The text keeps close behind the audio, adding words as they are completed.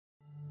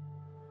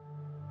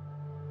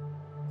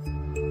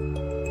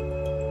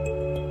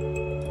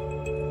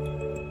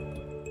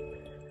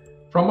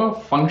From a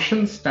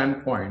function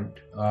standpoint,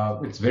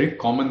 it's very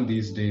common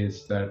these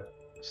days that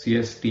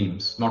CS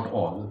teams, not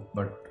all,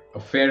 but a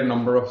fair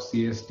number of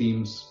CS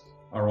teams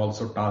are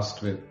also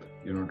tasked with,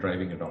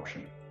 driving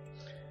adoption.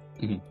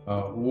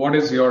 What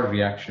is your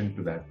reaction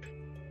to that?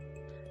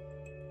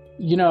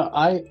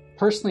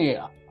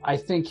 I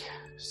think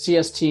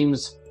CS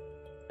teams,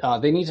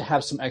 they need to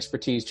have some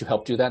expertise to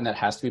help do that, and that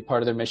has to be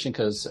part of their mission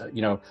because,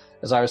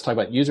 as I was talking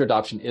about, user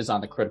adoption is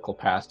on the critical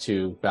path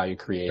to value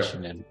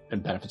creation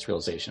and benefits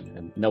realization.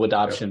 And no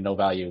adoption, no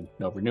value,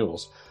 no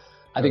renewals.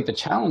 I think the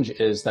challenge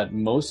is that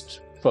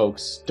most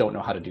folks don't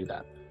know how to do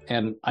that.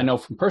 And I know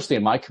from personally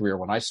in my career,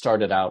 when I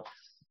started out,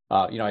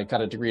 I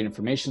got a degree in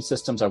information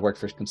systems. I worked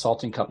for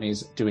consulting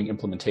companies doing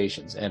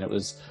implementations, and it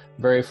was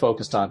very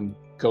focused on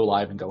go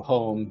live and go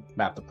home,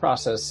 map the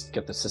process,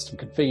 get the system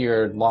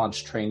configured,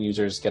 launch, train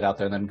users, get out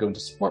there, and then go into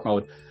support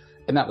mode.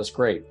 And that was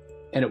great.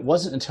 And it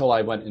wasn't until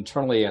I went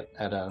internally at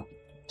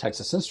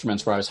Texas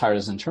Instruments, where I was hired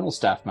as an internal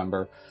staff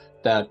member,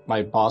 that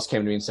my boss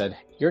came to me and said,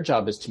 your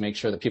job is to make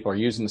sure that people are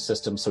using the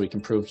system so we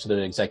can prove to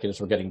the executives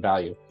we're getting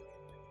value.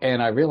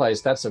 And I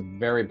realized that's a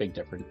very big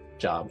different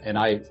job. And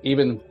I,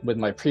 even with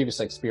my previous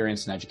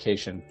experience in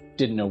education,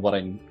 didn't know what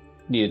I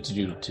needed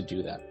to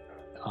do that.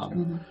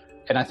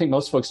 And I think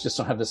most folks just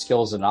don't have the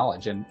skills and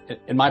knowledge. And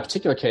in my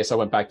particular case, I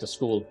went back to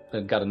school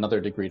and got another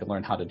degree to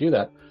learn how to do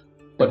that.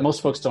 But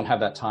most folks don't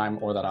have that time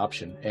or that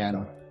option.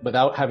 And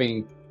without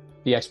having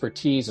the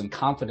expertise and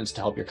confidence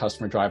to help your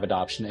customer drive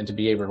adoption and to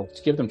be able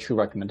to give them true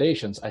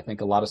recommendations, I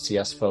think a lot of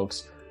CS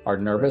folks are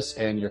nervous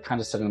and you're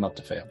kind of setting them up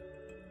to fail.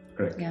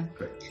 Correct. Yeah.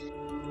 Correct.